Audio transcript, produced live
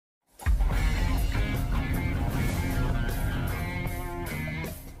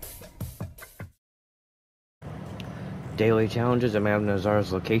Daily challenges at Madam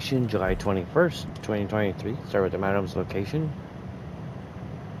Nazar's location, July 21st, 2023. Start with the Madam's location.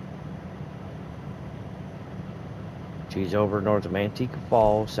 She's over north of Manteca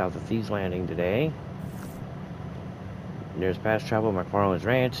Falls, south of Thieves Landing today. Nearest past travel, McFarland's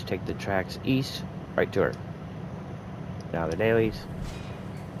Ranch. Take the tracks east, right to her. Now the dailies.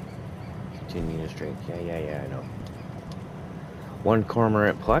 Continue straight. Yeah, I know. 1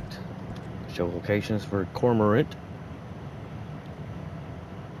 cormorant plucked. Show locations for cormorant.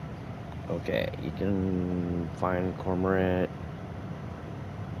 Okay, you can find cormorant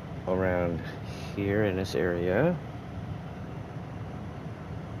around here in this area.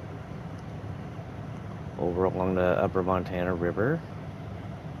 Over along the upper Montana River.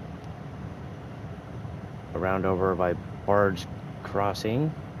 Around over by Barge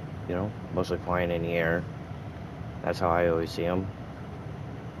Crossing. You know, mostly flying in the air. That's how I always see them.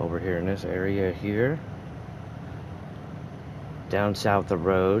 Over here in this area here. Down south the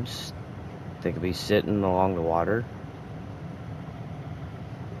roads. They could be sitting along the water.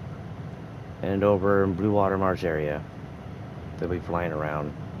 And over in Blue Water Marsh area. They'll be flying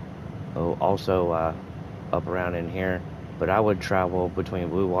around. Oh, also up around in here. But I would travel between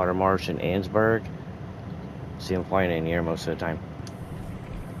Blue Water Marsh and Annsburg. See them flying in here most of the time.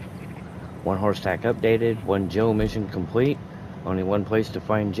 1 horse tack updated. 1 Joe mission complete. Only 1 place to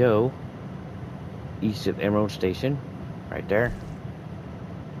find Joe. East of Emerald Station. Right there.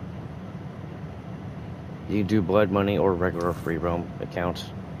 You can do blood money or regular free roam accounts.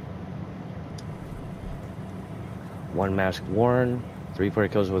 1 mask worn. 3 player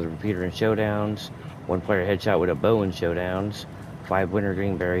kills with a repeater in showdowns. 1 player headshot with a bow in showdowns. 5 winter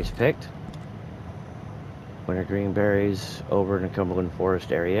green berries picked. Winter green berries over in the Cumberland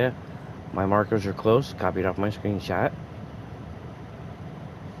Forest area. My markers are close. Copied off my screenshot.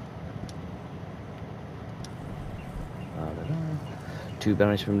 Two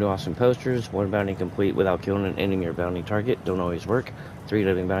bounties from New Austin posters. 1 bounty complete without killing and ending your bounty target. Don't always work. 3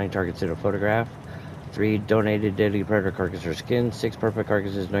 living bounty targets in a photograph. 3 donated deadly predator carcasses or skins. 6 perfect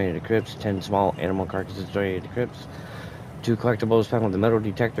carcasses donated to crypts. 10 small animal carcasses donated to crypts. 2 collectibles found with the metal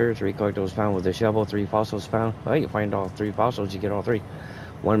detector. 3 collectibles found with the shovel. 3 fossils found. Well, you find all 3 fossils, you get all 3.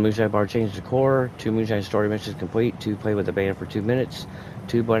 1 moonshine bar change to core. 2 moonshine story missions complete. 2 play with the band for 2 minutes.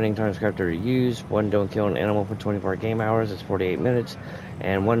 2 blending time scriptor to use. 1 don't kill an animal for 24 game hours. That's 48 minutes.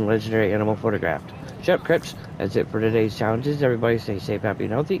 And 1 legendary animal photographed. Shut up, Crips. That's it for today's challenges. Everybody stay safe, happy,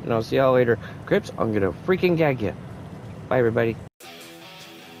 and healthy. And I'll see y'all later. Crips, I'm gonna freaking gag you. Bye, everybody.